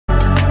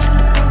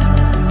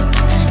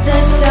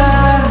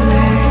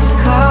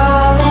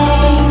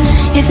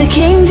If the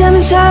kingdom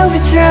is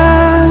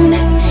overthrown,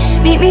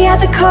 meet me at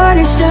the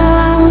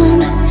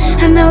cornerstone.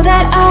 I know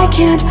that I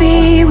can't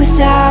be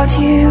without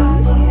you.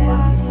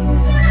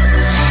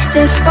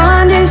 This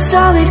bond is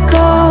solid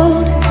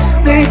gold.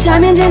 We're a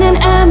diamond and an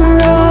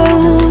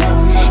emerald.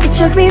 It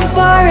took me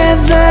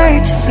forever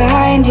to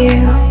find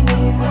you.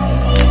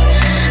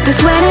 'Cause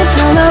when it's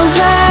all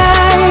over,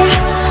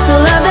 the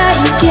love that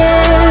you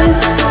give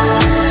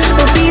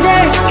will be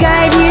there to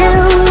guide you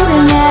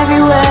in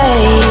every way.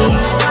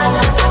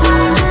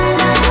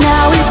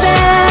 Now we've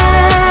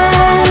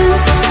been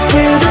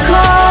through the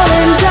cold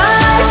and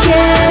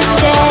darkest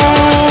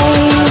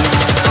days.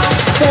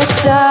 The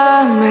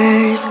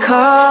summer's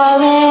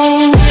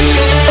calling.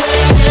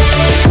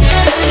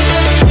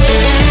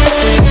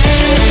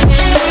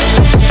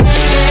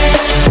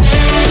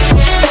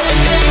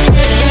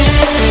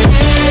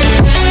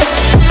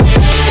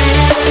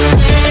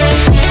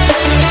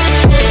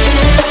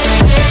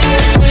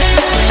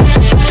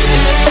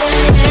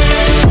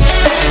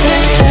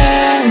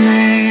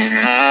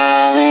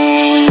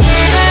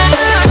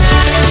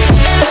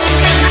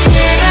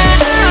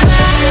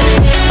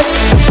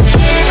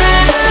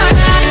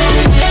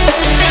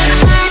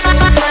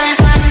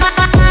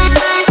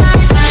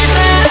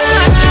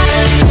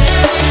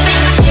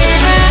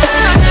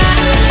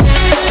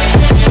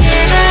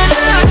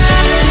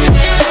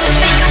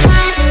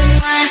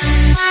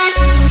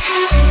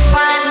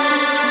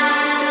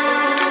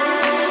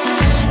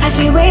 As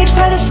we wait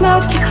for the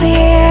smoke to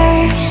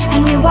clear and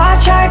we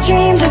watch our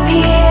dreams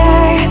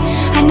appear,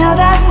 I know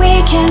that we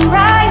can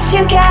rise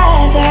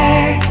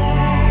together.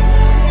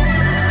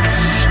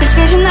 This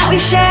vision that we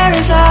share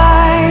is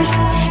ours.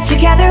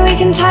 Together we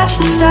can touch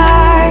the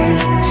stars.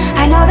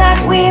 I know that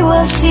we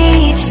will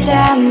see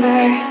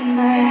December.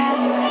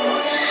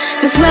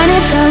 'Cause when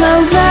it's all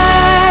over,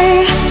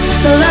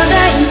 the love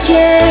that you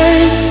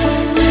give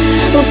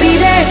will be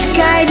there to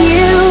guide you